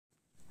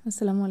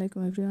আসসালামু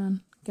আলাইকুম এভরিওয়ান,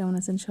 কেমন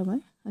আছেন সবাই?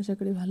 আশা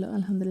করি ভালো।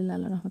 আলহামদুলিল্লাহ,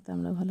 আল্লাহর রহমতে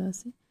আমরা ভালো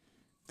আছি।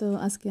 তো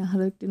আজকে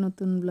আরও একটি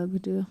নতুন ব্লগ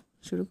ভিডিও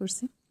শুরু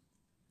করছি।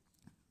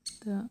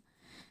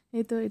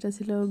 তো এটা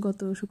ছিল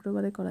গত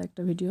শুক্রবারে করা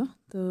একটা ভিডিও।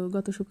 তো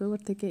গত শুক্রবার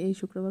থেকে এই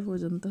শুক্রবার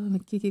পর্যন্ত আমি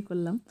কী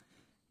করলাম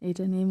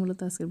এইটা নিয়ে মূলত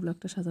আজকের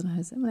ব্লগটা সাজানো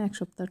হয়েছে। মানে এক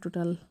সপ্তাহ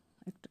টোটাল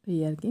একটা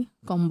আর কি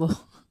কম্বো।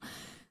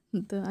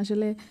 তো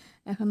আসলে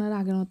এখন আর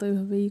আগের মতো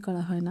ওইভাবেই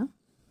করা হয় না।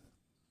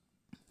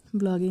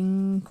 ব্লগিং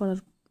করার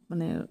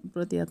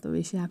প্রতি এত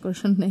বেশি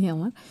আকর্ষণ নেই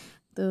আমার।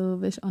 তো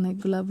বেশ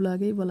অনেকগুলা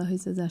ব্লগেই বলা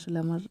হয়েছে যে আসলে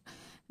আমার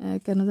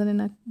কেন জানি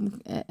না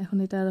এখন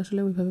এটা আর আসলে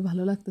ওইভাবে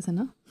ভালো লাগতেছে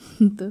না।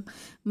 তো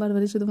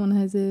বারবারই শুধু মনে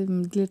হয় যে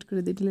ডিলিট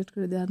করে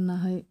দিই আর না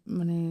হয়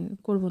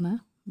করব না,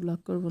 ব্লগ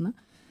করব না।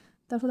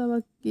 তারপর আবার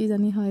কি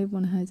জানি হয়,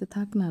 মনে হয় যে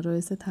থাক না,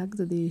 রয়েছে থাক,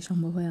 যদি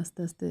সম্ভব হয় আস্তে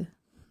আস্তে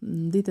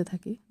দিতে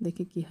থাকি,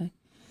 দেখি কি হয়।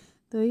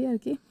 তো এই আর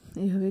কি,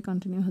 এইভাবেই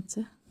কন্টিনিউ হচ্ছে।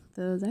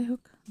 তো যাই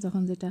হোক,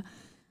 যখন যেটা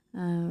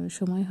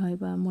সময় হয়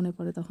বা মনে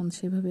পড়ে তখন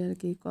সেভাবে আর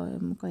কি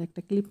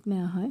কয়েকটা ক্লিপ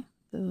নেওয়া হয়।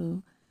 তো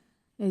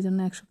এই জন্য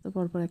এক সপ্তাহ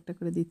পর পর একটা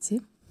করে দিচ্ছি।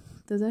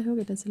 তো যাই হোক,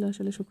 এটা ছিল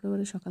আসলে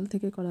শুক্রবারের সকাল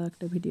থেকে করা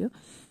একটা ভিডিও।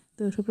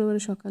 তো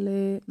শুক্রবারের সকালে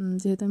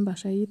যেহেতু আমি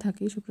বাসায়ই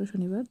থাকি শুক্র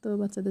শনিবার, তো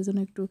বাচ্চাদের জন্য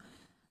একটু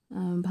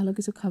ভালো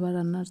কিছু খাবার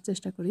রান্নার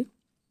চেষ্টা করি।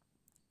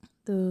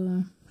 তো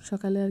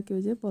সকালে আর কি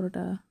ওই যে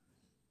পরোটা,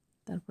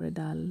 তারপরে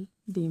ডাল,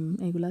 ডিম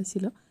এগুলা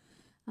ছিল।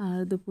 আর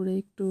দুপুরে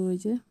একটু ওই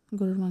যে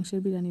গরুর মাংসের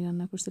বিরিয়ানি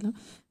রান্না করছিলাম।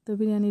 তো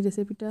বিরিয়ানির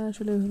রেসিপিটা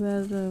আসলে ওইভাবে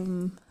আর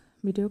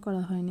ভিডিও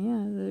করা হয়নি।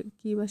 আর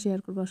কী বা শেয়ার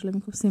করবো, আসলে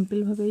আমি খুব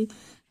সিম্পলভাবেই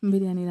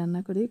বিরিয়ানি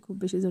রান্না করি, খুব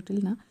বেশি জটিল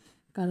না।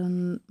 কারণ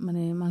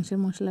মাংসের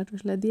মশলা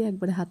টশলা দিয়ে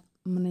একবারে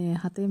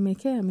হাতে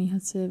মেখে আমি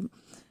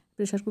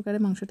প্রেশার কুকারে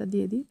মাংসটা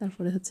দিয়ে দিই।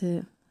 তারপরে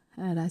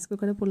রাইস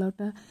কুকারে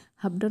পোলাওটা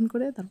হাফ ডাউন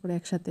করে তারপরে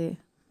একসাথে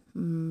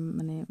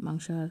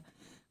মাংস আর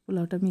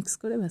পোলাওটা মিক্স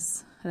করে ব্যাস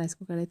রাইস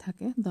কুকারে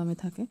থাকে, দমে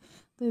থাকে।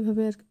 তো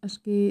এইভাবে আর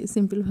কি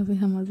সিম্পলভাবে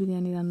আমার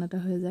বিরিয়ানি রান্নাটা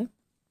হয়ে যায়।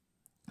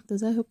 তো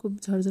যাই হোক, খুব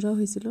ঝরঝরাও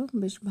হয়েছিল,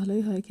 বেশ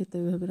ভালোই হয় খেতে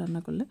ওইভাবে রান্না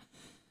করলে।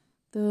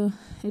 তো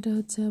এটা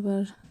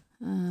আবার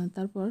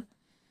তারপর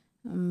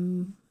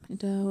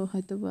এটা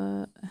হয়তো বা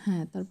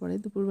হ্যাঁ, তারপরে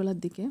দুপুরবেলার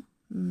দিকে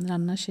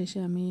রান্নার শেষে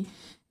আমি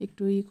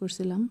একটু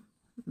করছিলাম,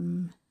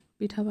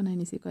 পিঠা বানাই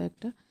নিছি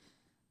কয়েকটা।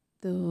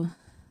 তো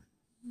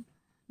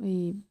ওই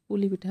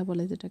পুলি পিঠা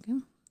বলে যেটাকে,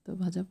 তো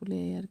ভাজা পুলি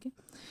আর কি।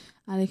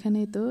 আর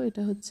এখানেই তো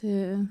এটা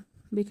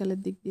বিকালের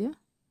দিক দিয়ে,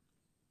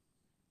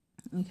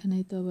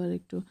 এখানেই তো আবার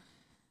একটু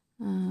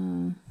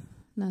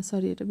না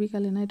সরি, এটা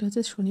বিকালে না, এটা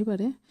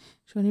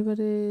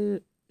শনিবারে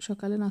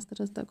সকালে নাস্তা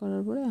টাস্তা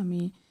করার পরে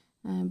আমি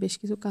বেশ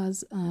কিছু কাজ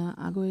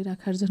আগে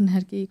রাখার জন্য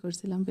আর কি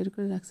করছিলাম, বের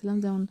করে রাখছিলাম।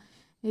 যেমন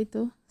এই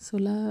তো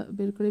ছোলা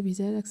বের করে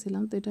ভিজায়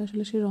রাখছিলাম। তো এটা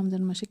আসলে সেই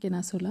রমজান মাসে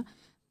কেনা ছোলা।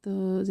 তো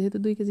যেহেতু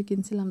 2 কেজি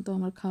কিনছিলাম, তো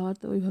আমার খাওয়ার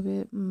তো ওইভাবে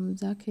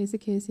যা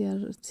খেয়েছি আর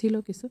ছিল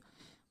কিছু,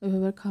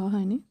 ওইভাবে আর খাওয়া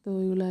হয়নি। তো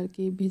ওইগুলো আর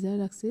কি ভিজায়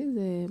রাখছি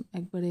যে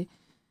একবারে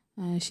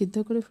সিদ্ধ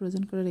করে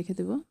ফ্রোজেন করে রেখে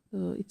দেবো। তো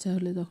ইচ্ছা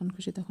হলে যখন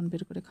খুশি তখন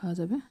বের করে খাওয়া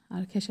যাবে।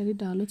 আর খেসারির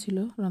ডালও ছিল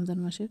রমজান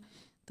মাসের,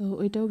 তো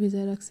ওইটাও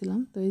ভিজায় রাখছিলাম।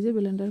 তো এই যে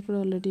ব্লেন্ডার করে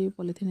অলরেডি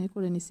পলিথিনে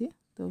করে নিছি।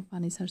 তো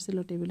পানি ছাড়ছিল,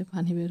 টেবিলে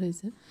পানি বের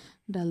হয়েছে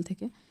ডাল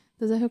থেকে।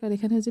 তো যাই হোক, আর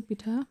এখানে যে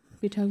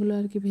পিঠাগুলো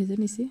আর কি ভেজে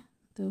নিছি।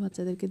 তো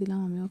বাচ্চাদেরকে দিলাম,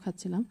 আমিও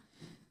খাচ্ছিলাম।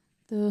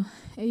 তো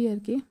এই আর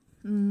কি,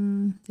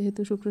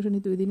 যেহেতু শুক্র শনি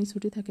 2 দিনই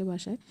ছুটি থাকে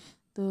বাসায়,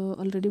 তো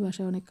অলরেডি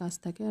বাসায় অনেক কাজ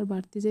থাকে। আর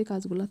বাড়তি যে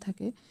কাজগুলো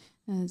থাকে,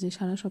 যে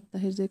সারা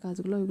সপ্তাহের যে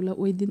কাজগুলো, ওইগুলো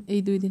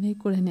এই 2 দিনেই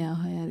করে নেওয়া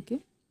হয় আর কি।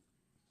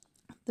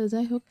 তো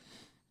যাই হোক,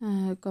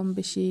 কম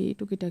বেশি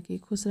টুকিটাকি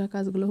খুচরা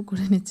কাজগুলোও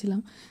করে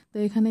নিচ্ছিলাম। তো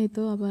এখানেই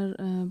তো আবার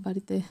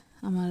বাড়িতে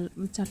আমার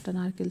 4টা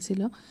নারকেল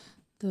ছিল।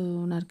 তো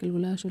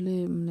নারকেলগুলো আসলে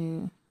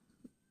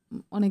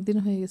অনেক দিন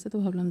হয়ে গেছে, তো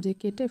ভাবলাম যে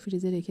কেটে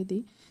ফ্রিজে রেখে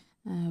দিই।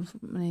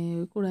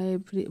 কড়াইয়ে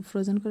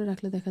ফ্রোজেন করে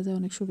রাখলে দেখা যায়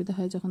অনেক সুবিধা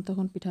হয়, যখন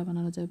তখন পিঠা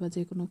বানানো যায় বা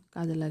যে কোনো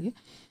কাজে লাগে।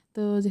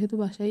 তো যেহেতু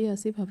বাসায়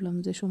আছি, ভাবলাম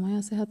যে সময়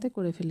আছে হাতে,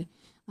 করে ফেলি।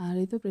 আর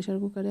এই তো প্রেশার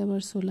কুকারে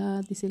আবার ছোলা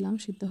দিছিলাম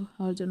সিদ্ধ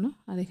হওয়ার জন্য।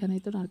 আর এখানেই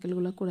তো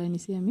নারকেলগুলো কোড়াই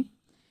নিছি আমি।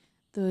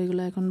 তো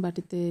এগুলো এখন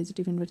বাটিতে, যে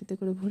টিফিন বাটিতে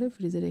করে ভরে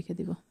ফ্রিজে রেখে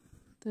দিব।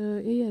 তো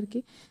এই আর কি।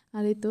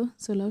 আর এই তো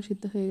ছোলাও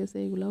সিদ্ধ হয়ে গেছে,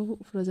 এগুলাও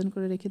ফ্রোজেন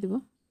করে রেখে দিব।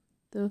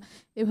 তো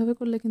এভাবে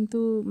করলে কিন্তু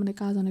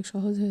কাজ অনেক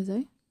সহজ হয়ে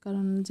যায়।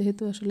 কারণ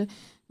যেহেতু আসলে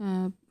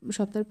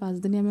সপ্তাহের 5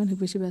 দিনই আমি অনেক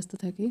বেশি ব্যস্ত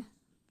থাকি,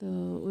 তো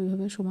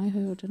ওইভাবে সময়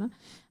হয়ে ওঠে না।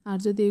 আর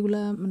যদি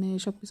এগুলা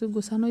সব কিছু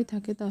গোছানোই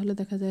থাকে, তাহলে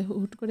দেখা যায়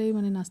হুট করেই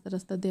নাস্তা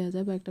টাস্তা দেওয়া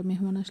যায়, বা একটা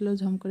মেহমান আসলেও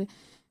ঝম করে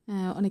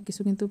অনেক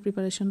কিছু কিন্তু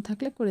প্রিপারেশন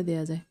থাকলে করে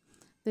দেওয়া যায়।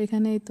 তো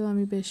এখানে তো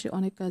আমি বেশ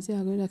অনেক কাজে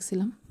আগে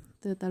রাখছিলাম।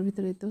 তো তার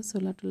ভিতরে তো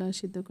ছোলা টোলা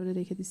সিদ্ধ করে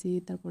রেখে দিছি,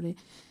 তারপরে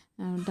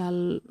ডাল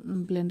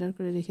ব্লেন্ডার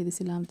করে রেখে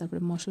দিছিলাম,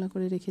 তারপরে মশলা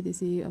করে রেখে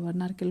দিছি, আবার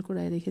নারকেল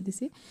কোড়ায় রেখে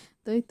দিছি।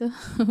 তো এই তো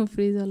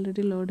ফ্রিজ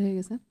অলরেডি লোড হয়ে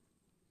গেছে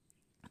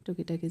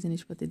টুকিটাকি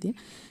জিনিসপাতি দিয়ে।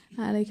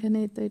 আর এখানে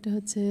তো এটা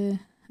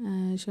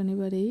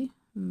শনিবারেই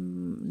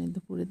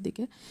দুপুরের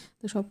দিকে।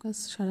 তো সব কাজ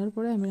সারার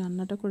পরে আমি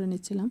রান্নাটা করে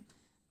নিচ্ছিলাম।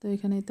 তো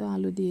এখানেই তো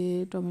আলু দিয়ে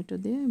টমেটো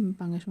দিয়ে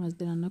পাঙ্গাস মাছ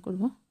দিয়ে রান্না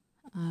করব।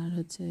 আর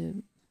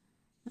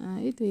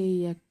এই তো এই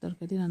এক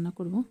তরকারি রান্না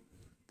করব।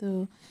 তো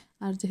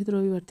আর যেহেতু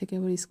রবিবার থেকে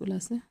আবার স্কুল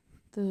আছে,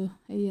 তো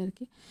এই আর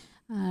কি।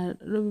 আর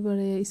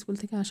রবিবারে স্কুল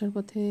থেকে আসার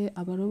পথে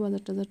আবারও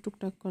বাজার টাজার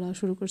টুকটাক করা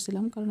শুরু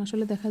করছিলাম, কারণ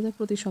আসলে দেখা যায়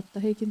প্রতি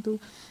সপ্তাহেই কিন্তু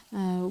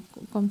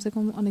কমসে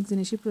কম অনেক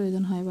জিনিসই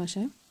প্রয়োজন হয়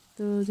বাসায়।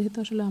 তো যেহেতু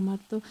আসলে আমার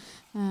তো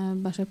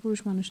বাসায় পুরুষ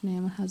মানুষ নেই,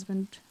 আমার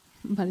হাজব্যান্ড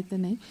বাড়িতে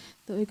নেই,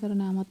 তো এই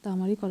কারণে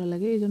আমারই করা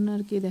লাগে। এই জন্য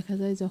আর কি দেখা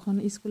যায় যখন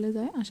স্কুলে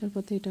যায় আসার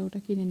পথে এটা ওটা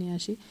কিনে নিয়ে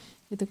আসি,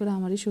 এতে করে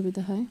আমারই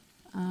সুবিধা হয়।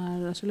 আর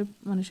আসলে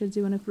মানুষের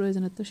জীবনে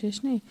প্রয়োজনের তো শেষ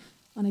নেই,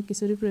 অনেক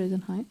কিছুরই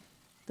প্রয়োজন হয়।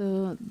 তো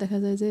দেখা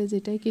যায় যে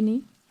যেটাই কিনি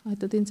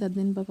হয়তো 3-4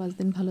 দিন বা 5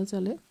 দিন ভালো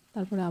চলে,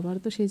 তারপরে আবার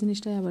তো সেই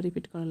জিনিসটাই আবার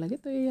রিপিট করা লাগে।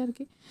 তো এই আর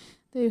কি,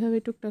 তো এইভাবে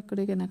টুকটাক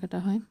করে কেনাকাটা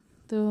হয়।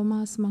 তো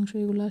মাছ মাংস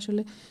এগুলো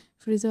আসলে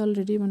ফ্রিজে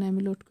অলরেডি মানে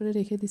আমি লোড করে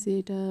রেখে দিছি,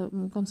 এটা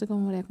কমসে কম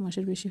আমার 1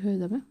 মাসের বেশি হয়ে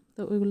যাবে।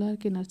 তো ওইগুলো আর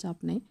কেনার চাপ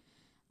নেই।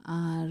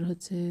 আর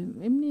হচ্ছে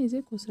এমনি এই যে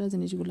খুচরা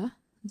জিনিসগুলা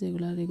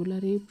যেগুলো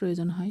রেগুলারই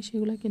প্রয়োজন হয়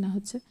সেগুলো কেনা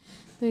হচ্ছে।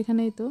 তো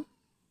এখানেই তো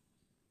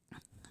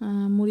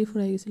মুড়ি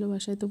ফুরাই গেছিলো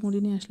বাসায়, তো মুড়ি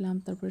নিয়ে আসলাম,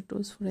 তারপরে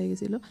টোস্ট ফুরাই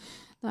গেছিলো।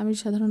 তো আমি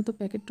সাধারণত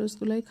প্যাকেট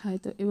টোস্টগুলাই খাই।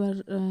 তো এবার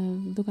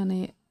দোকানে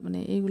মানে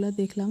এইগুলা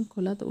দেখলাম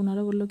খোলা, তো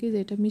ওনারা বললো কি যে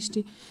এটা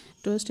মিষ্টি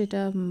টোস্ট,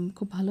 এটা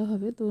খুব ভালো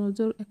হবে। তো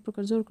এক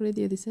প্রকার জোর করে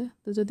দিয়ে দিছে।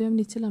 তো যদিও আমি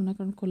নিচ্ছিলাম না,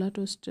 কারণ খোলা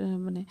টোস্ট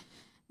মানে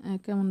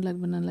কেমন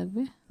লাগবে না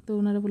লাগবে। তো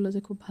ওনারা বললো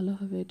যে খুব ভালো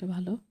হবে, এটা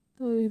ভালো।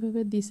 তো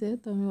এইভাবে দিছে,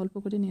 তো আমি অল্প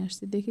করে নিয়ে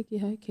আসছি, দেখি কী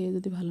হয়, খেয়ে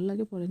যদি ভালো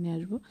লাগে পরে নিয়ে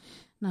আসবো,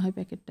 না হয়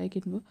প্যাকেটটাই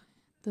কিনবো।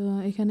 তো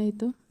এখানেই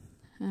তো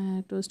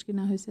টোস্ট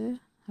কিনা হয়েছে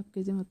 1/2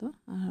 কেজি মতো,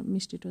 আর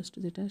মিষ্টি টোস্ট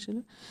যেটা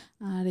আসলে।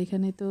 আর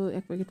এখানে তো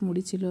 1 প্যাকেট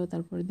মুড়ি ছিল,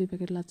 তারপরে 2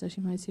 প্যাকেট লাচ্চা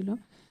সিমাই ছিল,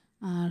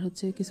 আর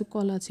হচ্ছে কিছু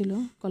কলা ছিল।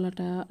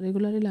 কলাটা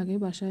রেগুলারই লাগে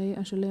বাসায়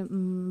আসলে।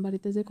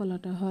 বাড়িতে যে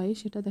কলাটা হয়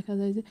সেটা দেখা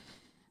যায় যে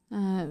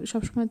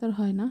সবসময় তো আর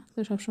হয় না, তো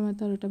সবসময়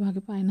তো আর ওটা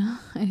ভাগে পায় না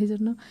এই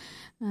জন্য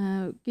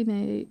কিনে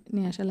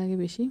নিয়ে আসা লাগে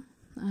বেশি।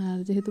 আর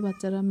যেহেতু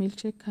বাচ্চারা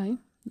মিল্কশেক খায়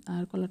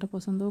আর কলাটা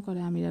পছন্দও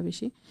করে আমিরা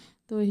বেশি,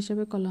 তো এই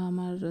হিসাবে কলা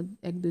আমার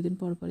 1-2 দিন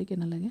পর পরই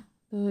কেনা লাগে।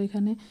 তো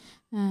এখানে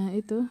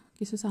এই তো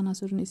কিছু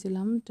চানাচুর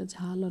নিয়েছিলাম, এটা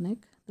ঝাল অনেক,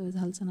 তো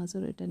ঝাল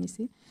চানাচুর এটা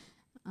নিছি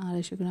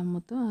 250 গ্রাম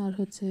মতো। আর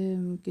হচ্ছে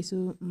কিছু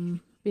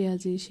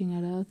পেঁয়াজি,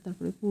 সিঙ্গারা,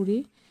 তারপরে পুরি,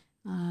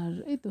 আর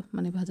এই তো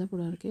মানে ভাজা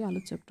পোড়া আর কি,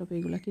 আলুর চপ টপ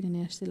এগুলো কিনে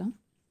নিয়ে আসছিলাম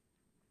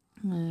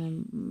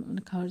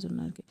মানে খাওয়ার জন্য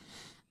আর কি।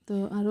 তো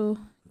আরও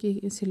কী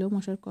কী ছিল,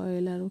 মশার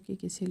কয়েল, আরও কী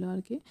কী ছিল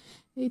আর কি,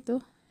 এই তো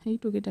এই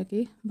টুকিটাকি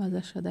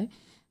বাজার সদাই।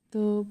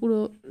 তো পুরো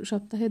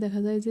সপ্তাহে দেখা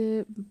যায় যে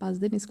 5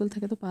 দিন স্কুল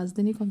থাকে, তো 5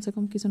 দিনই কমসে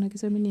কম কিছু না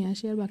কিছু আমি নিয়ে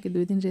আসি, আর বাকি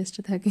 2 দিন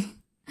রেস্টে থাকি।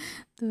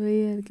 তো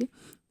এই আর কি,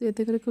 তো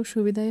এতে করে খুব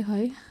সুবিধাই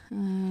হয়,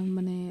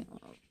 মানে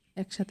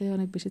একসাথে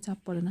অনেক বেশি চাপ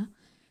পড়ে না।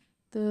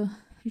 তো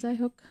যাই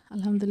হোক,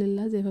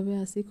 আলহামদুলিল্লাহ যেভাবে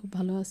আছি খুব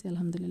ভালো আছি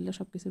আলহামদুলিল্লাহ,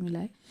 সব কিছু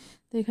মিলায়।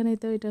 তো এখানেই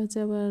তো এটা হচ্ছে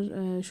আবার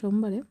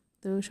সোমবারে।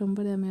 তো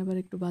সোমবারে আমি আবার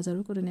একটু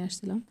বাজারও করে নিয়ে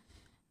আসছিলাম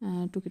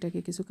টুকিটাকি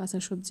কিছু কাঁচা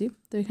সবজি।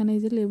 তো এখানে এই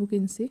যে লেবু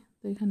কিনছি,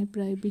 তো এখানে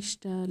প্রায়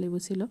 20টা লেবু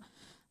ছিল।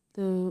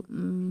 তো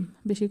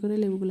বেশি করে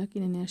লেবুগুলা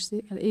কিনে নিয়ে আসছি।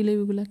 আর এই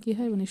লেবুগুলা কী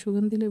হয় মানে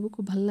সুগন্ধি লেবু,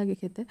 খুব ভালো লাগে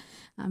খেতে।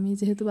 আমি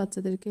যেহেতু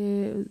বাচ্চাদেরকে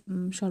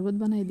শরবত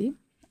বানাই দিই,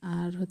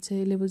 আর হচ্ছে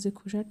এই লেবুর যে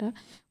খোসাটা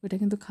ওইটা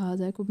কিন্তু খাওয়া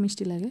যায়, খুব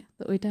মিষ্টি লাগে,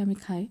 তো ওইটা আমি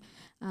খাই।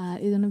 আর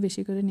এই জন্য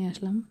বেশি করে নিয়ে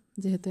আসলাম,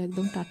 যেহেতু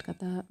একদম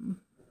টাটকাটা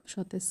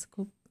সতেজ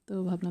খুব, তো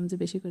ভাবলাম যে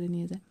বেশি করে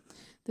নিয়ে যায়।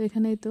 তো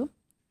এখানেই তো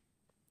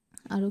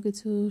আরও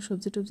কিছু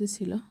সবজি টবজি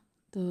ছিল।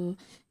 তো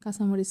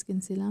কাঁচামরিচ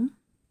কিনছিলাম,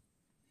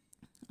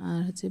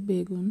 আর হচ্ছে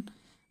বেগুন,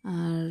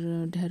 আর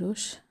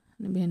ঢেঁড়স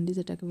ভেন্ডি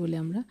যেটাকে বলি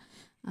আমরা,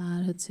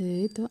 আর হচ্ছে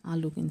এই তো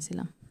আলু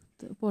কিনছিলাম,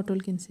 তো পটল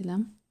কিনছিলাম।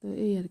 তো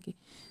এই আর কি,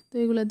 তো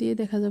এগুলো দিয়ে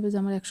দেখা যাবে যে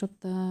আমার 1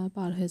 সপ্তাহ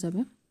পার হয়ে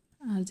যাবে।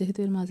 আর যেহেতু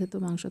এর মাঝে তো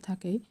মাংস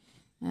থাকেই,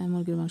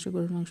 মুরগির মাংস,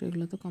 গরুর মাংস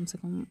এগুলো তো কমসে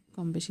কম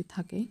কম বেশি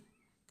থাকেই,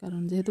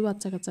 কারণ যেহেতু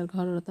বাচ্চা কাচ্চার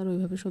ঘর, ওরা তার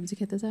ওইভাবে সবজি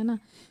খেতে চায় না,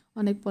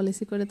 অনেক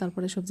পলিসি করে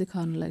তারপরে সবজি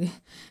খাওয়ানো লাগে।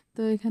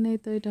 তো এখানেই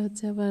তো এটা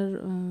হচ্ছে আবার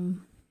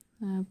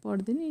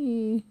পরদিনই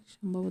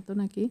সম্ভবত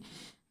নাকি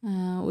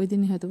ওই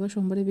দিনই হয়তো বা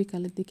সোমবারে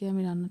বিকালের দিকে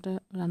আমি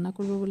রান্না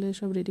করব বলে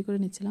সব রেডি করে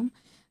নিচ্ছিলাম।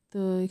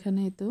 তো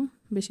এখানে তো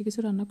বেশি কিছু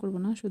রান্না করব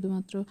না,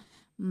 শুধুমাত্র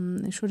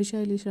সরিষা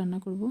ইলিশ রান্না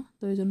করব।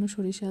 তো এই জন্য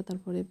সরিষা,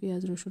 তারপরে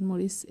পেঁয়াজ, রসুন,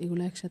 মরিচ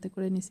এগুলো একসাথে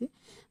করে নিছি।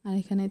 আর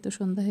এখানে তো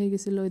সন্ধ্যা হয়ে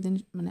গেছিলো ওই দিন,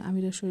 মানে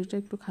আমিরের শরীরটা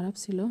একটু খারাপ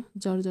ছিল,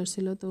 জ্বর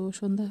ছিল, তো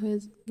সন্ধ্যা হয়ে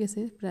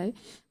গেছে প্রায়,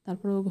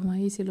 তারপরেও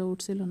ঘুমাই ছিল,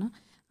 উঠছিল না।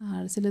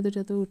 আর ছেলে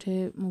দুটো তো উঠে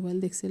মোবাইল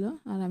দেখছিল,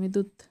 আর আমি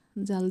দুধ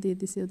জাল দিয়ে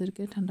দিছি,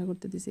 ওদেরকে ঠান্ডা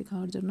করতে দিছি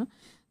খাওয়ার জন্য।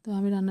 তো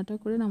আমি রান্নাটা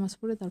করে নামাজ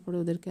পড়ে তারপরে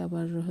ওদেরকে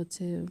আবার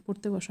হচ্ছে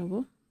পড়তে বসাবো।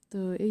 তো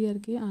এই আর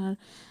কি, আর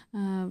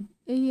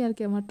এই আর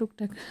কি আমার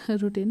টুকটাক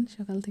রুটিন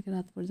সকাল থেকে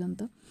রাত পর্যন্ত।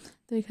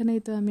 তো এখানেই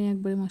তো আমি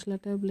একবারে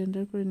মশলাটা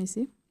ব্লেন্ডার করে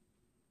নিছি,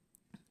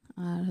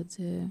 আর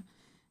হচ্ছে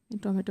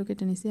টমেটো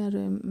কেটে নিছি, আর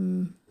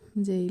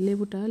যেই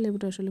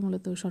লেবুটা আসলে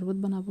মূলত শরবত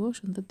বানাবো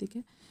সন্ধ্যার দিকে,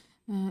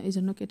 এই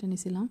জন্য কেটে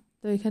নিছিলাম।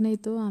 তো এখানেই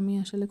তো আমি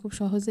আসলে খুব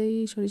সহজেই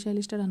সরিষা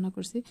ইলিশটা রান্না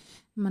করছি,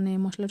 মানে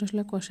মশলা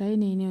টশলা কষাই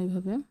নিইনি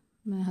ওইভাবে,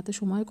 মানে হাতে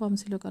সময় কম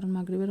ছিল, কারণ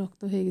মাগরিবের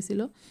রক্ত হয়ে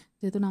গেছিলো,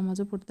 যেহেতু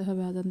নামাজও পড়তে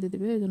হবে, আজান দিয়ে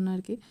দেবে, এই জন্য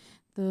আর কি।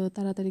 তো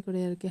তাড়াতাড়ি করে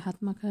আর কি হাত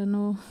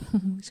মাখানো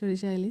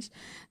সরিষা ইলিশ,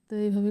 তো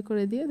এইভাবে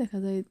করে দিয়ে দেখা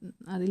যায়।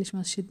 আর ইলিশ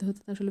মাছ সিদ্ধ হতে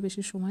তো আসলে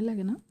বেশি সময়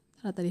লাগে না,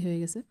 তাড়াতাড়ি হয়ে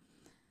গেছে।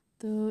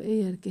 তো এই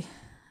আর কি,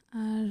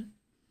 আর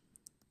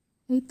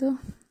এই তো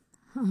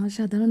আমার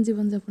সাধারণ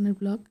জীবনযাপনের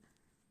ব্লগ।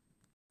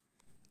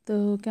 তো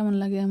কেমন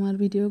লাগে আমার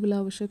ভিডিওগুলো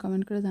অবশ্যই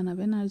কমেন্ট করে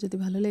জানাবেন। আর যদি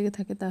ভালো লেগে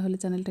থাকে তাহলে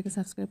চ্যানেলটাকে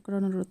সাবস্ক্রাইব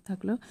করার অনুরোধ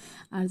থাকলো।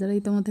 আর যারা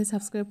ইতিমধ্যে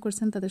সাবস্ক্রাইব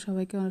করছেন তাদের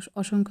সবাইকে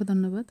অসংখ্য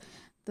ধন্যবাদ।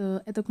 তো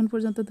এতক্ষণ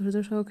পর্যন্ত ধৈর্য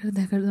সহকারে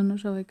দেখার জন্য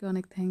সবাইকে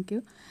অনেক থ্যাংক ইউ।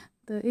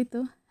 তো এই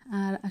তো,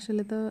 আর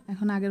আসলে তো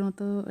এখন আগের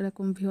মতো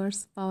এরকম ভিউয়ার্স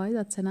পাওয়াই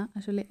যাচ্ছে না।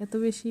 আসলে এত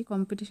বেশি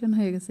কম্পিটিশন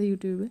হয়ে গেছে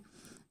ইউটিউবে,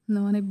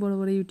 অনেক বড়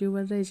বড়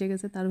ইউটিউবাররা এসে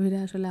গেছে, তার ভিড়ে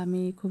আসলে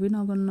আমি খুবই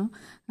নগণ্য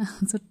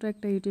ছোট্ট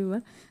একটা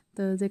ইউটিউবার।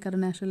 তো যে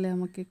কারণে আসলে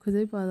আমাকে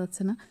খুঁজেই পাওয়া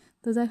যাচ্ছে না।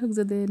 তো যাই হোক,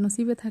 যদি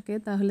নসিবে থাকে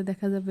তাহলে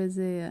দেখা যাবে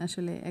যে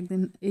আসলে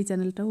একদিন এই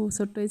চ্যানেলটাও,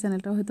 ছোট্ট এই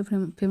চ্যানেলটাও হয়তো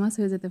ফেমাস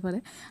হয়ে যেতে পারে।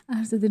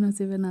 আর যদি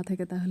নসিবে না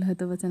থাকে তাহলে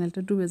হয়তো বা চ্যানেলটা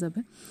ডুবে যাবে।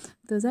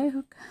 তো যাই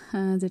হোক,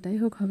 যেটাই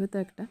হোক হবে তো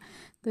একটা।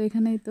 তো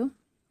এখানেই তো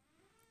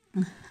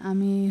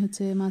আমি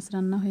মাছ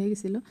রান্না হয়ে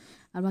গেছিলো।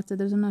 আর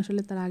বাচ্চাদের জন্য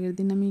আসলে তার আগের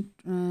দিন আমি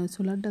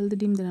ছোলার ডাল দিয়ে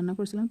ডিম দিয়ে রান্না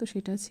করছিলাম, তো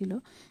সেটা ছিল,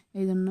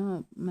 এই জন্য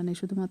মানে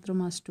শুধুমাত্র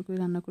মাছটুকুই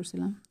রান্না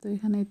করছিলাম। তো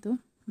এখানেই তো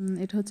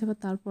এটা আবার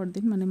তারপর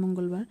দিন মানে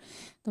মঙ্গলবার।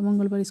 তো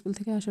মঙ্গলবার স্কুল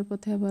থেকে আসার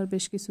পথে আবার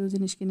বেশ কিছু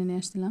জিনিস কিনে নিয়ে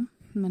আসছিলাম,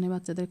 মানে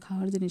বাচ্চাদের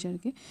খাওয়ার জিনিস আর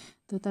কি।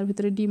 তো তার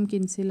ভিতরে ডিম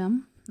কিনছিলাম।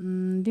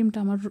 ডিমটা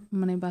আমার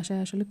মানে বাসায়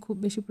আসলে খুব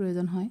বেশি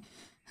প্রয়োজন হয়,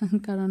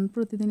 কারণ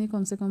প্রতিদিনই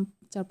কমসে কম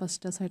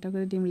 4-5টা 6টা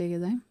করে ডিম লেগে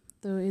যায়।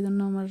 তো এই জন্য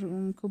আমার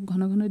খুব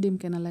ঘন ঘন ডিম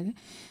কেনা লাগে।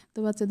 তো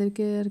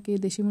বাচ্চাদেরকে আর কি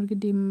দেশি মুরগির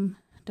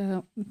ডিমটা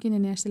কিনে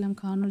নিয়ে আসছিলাম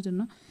খাওয়ানোর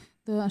জন্য।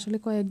 তো আসলে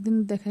কয়েকদিন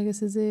দেখা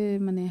গেছে যে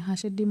মানে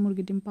হাঁসের ডিম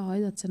মুরগির ডিম পাওয়াই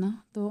যাচ্ছে না।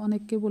 তো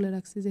অনেককে বলে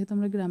রাখছি, যেহেতু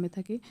আমরা গ্রামে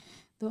থাকি,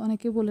 তো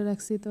অনেককে বলে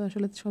রাখছি। তো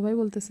আসলে সবাই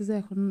বলতেছে যে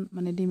এখন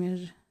মানে ডিমের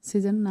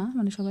সিজন না,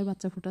 মানে সবাই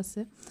বাচ্চা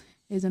ফুটাচ্ছে,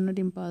 এই জন্য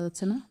ডিম পাওয়া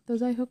যাচ্ছে না। তো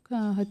যাই হোক,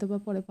 হয়তো বা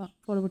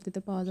পরবর্তীতে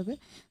পাওয়া যাবে।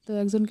 তো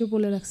একজনকে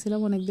বলে রাখছিলাম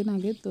অনেক দিন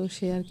আগে, তো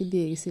সে আর কি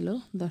দিয়ে গেছিলো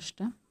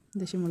 10টা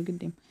দেশি মুরগির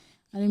ডিম।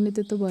 আর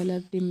এমনিতে তো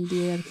ব্রয়লার ডিম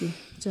দিয়ে আর কি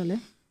চলে।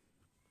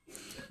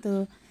 তো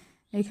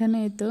এখানে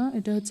এই তো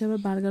এটা আবার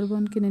বার্গার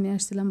বন কিনে নিয়ে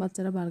আসছিলাম,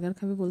 বাচ্চারা বার্গার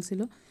খাবে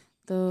বলছিল।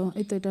 তো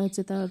এই তো এটা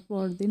তার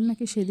পর দিন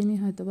নাকি সেদিনই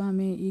হয়তো বা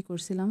আমি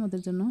করছিলাম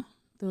ওদের জন্য।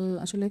 তো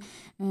আসলে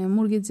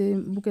মুরগির যে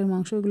বুকের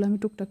মাংস, ওগুলো আমি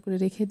টুকটাক করে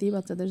রেখে দিই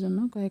বাচ্চাদের জন্য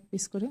কয়েক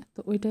পিস করে। তো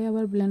ওইটাই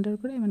আবার ব্লেন্ডার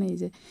করে মানে এই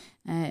যে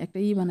একটা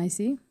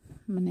বানাইছি,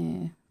 মানে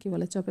কি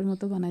বলে চপের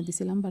মতো বানাই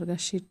দিছিলাম,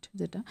 বার্গার শিট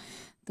যেটা।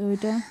 তো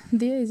ওইটা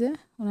দিয়ে এই যে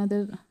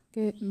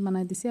ওনাদেরকে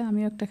বানাই দিছি,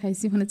 আমিও একটা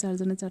খাইছি, মানে 4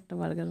 জনে 4টা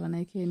বার্গার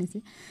বানাই খেয়ে নিছি।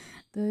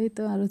 তো এই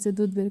তো, আর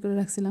দুধ বের করে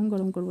রাখছিলাম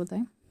গরম করবো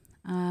তাই।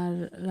 আর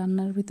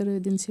রান্নার ভিতরে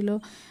ওই দিন ছিল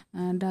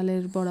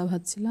ডালের বড়া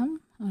ভাজছিলাম,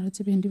 আর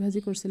ভেন্ডি ভাজি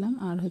করছিলাম,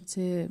 আর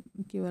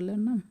কি বলে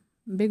না,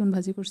 বেগুন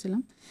ভাজি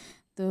করছিলাম।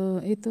 তো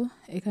এই তো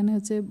এখানে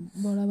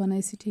বড়া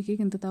বানাইছি ঠিকই,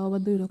 কিন্তু তাও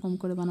আবার 2 রকম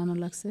করে বানানো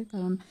লাগছে,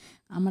 কারণ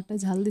আমারটায়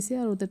ঝাল দিছি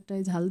আর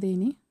ওদেরটায় ঝাল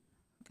দিইনি।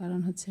 কারণ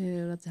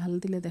ওরা ঝাল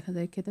দিলে দেখা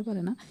যায় খেতে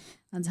পারে না,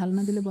 আর ঝাল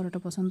না দিলে বড়াটা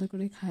পছন্দ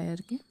করে খায়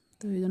আর কি।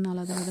 তো এই জন্য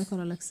আলাদা আলাদা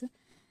করা লাগছে।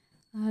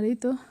 আর এই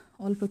তো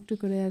অল্প একটু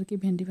করে আর কি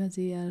ভেন্ডি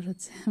ভাজি আর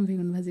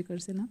বেগুন ভাজি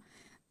করছিলাম।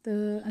 তো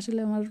আসলে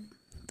আমার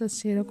তো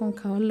সেরকম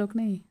খাওয়ার লোক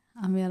নেই,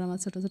 আমি আর আমার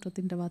ছোটো ছোটো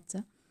 3টা বাচ্চা,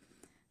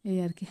 এই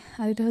আর কি।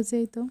 আর এটা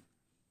এই তো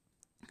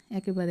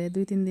একেবারে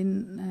 2-3 দিন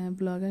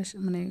ব্লগ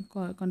মানে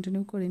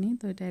কন্টিনিউ করিনি।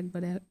 তো এটা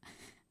একবারে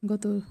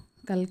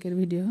গতকালকের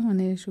ভিডিও,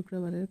 মানে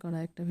শুক্রবারের করা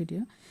একটা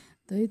ভিডিও।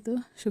 তো এই তো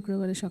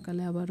শুক্রবারে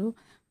সকালে আবারও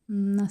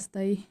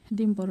নাস্তায়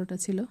ডিম পরোটা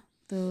ছিল।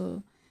 তো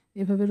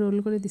এভাবে রোল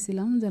করে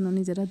দিছিলাম যেন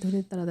নিজেরা ধরে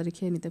তাড়াতাড়ি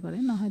খেয়ে নিতে পারে,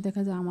 না হয়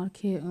দেখা যায় আমার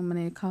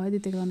মানে খাওয়াই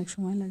দিতে গেলে অনেক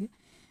সময় লাগে।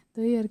 তো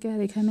এই আর কি। আর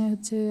এখানে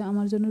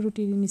আমার জন্য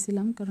রুটি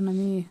নিয়েছিলাম, কারণ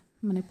আমি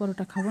মানে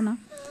পরোটা খাবো না।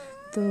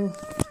 তো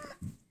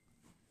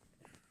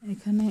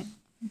এখানে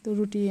তো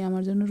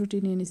আমার জন্য রুটি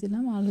নিয়ে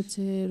নিয়েছিলাম, আর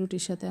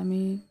রুটির সাথে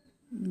আমি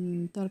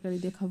তরকারি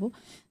দিয়ে খাবো।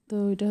 তো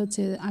এটা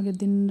আগের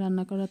দিন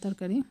রান্না করা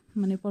তরকারি,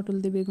 মানে পটল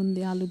দিয়ে, বেগুন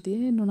দিয়ে, আলু দিয়ে,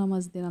 নোনা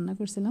মাছ দিয়ে রান্না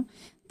করছিলাম।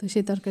 তো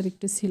সেই তরকারি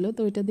একটু ছিল, তো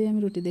ওইটা দিয়ে আমি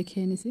রুটি দিয়ে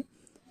খেয়ে নিছি।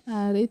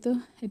 আর এই তো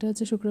এটা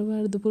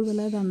শুক্রবার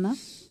দুপুরবেলার রান্না।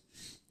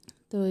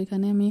 তো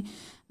এখানে আমি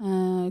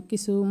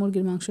কিছু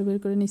মুরগির মাংস বের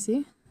করে নিছি,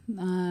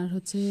 আর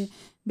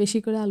বেশি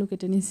করে আলু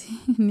কেটে নিছি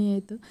নিয়ে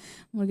তো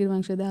মুরগির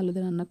মাংস দিয়ে আলু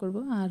দিয়ে রান্না করব,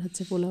 আর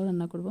পোলাও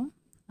রান্না করব।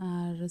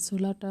 আর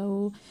ছোলাটাও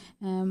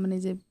মানে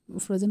যে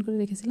ফ্রোজেন করে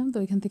রেখেছিলাম, তো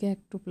ওইখান থেকে 1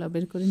 টোপলা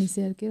বের করে নিছি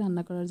আর কি,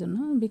 রান্না করার জন্য,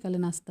 বিকালে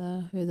নাস্তা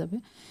হয়ে যাবে।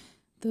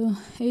 তো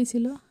এই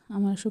ছিল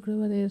আমার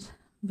শুক্রবারের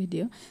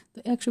ভিডিও। তো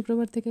এক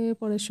শুক্রবার থেকে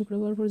পরের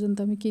শুক্রবার পর্যন্ত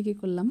আমি কী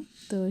করলাম,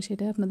 তো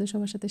সেটাই আপনাদের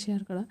সবার সাথে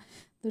শেয়ার করা।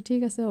 তো ঠিক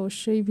আছে,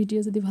 অবশ্যই ভিডিও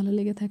যদি ভালো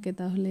লেগে থাকে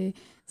তাহলে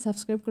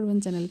সাবস্ক্রাইব করবেন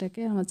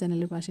চ্যানেলটাকে, আমার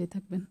চ্যানেলের পাশেই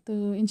থাকবেন। তো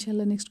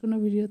ইনশাল্লাহ নেক্সট কোনো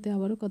ভিডিওতে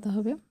আবারও কথা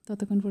হবে।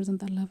 ততক্ষণ পর্যন্ত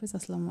আল্লাহ হাফেজ,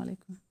 আসসালামু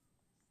আলাইকুম।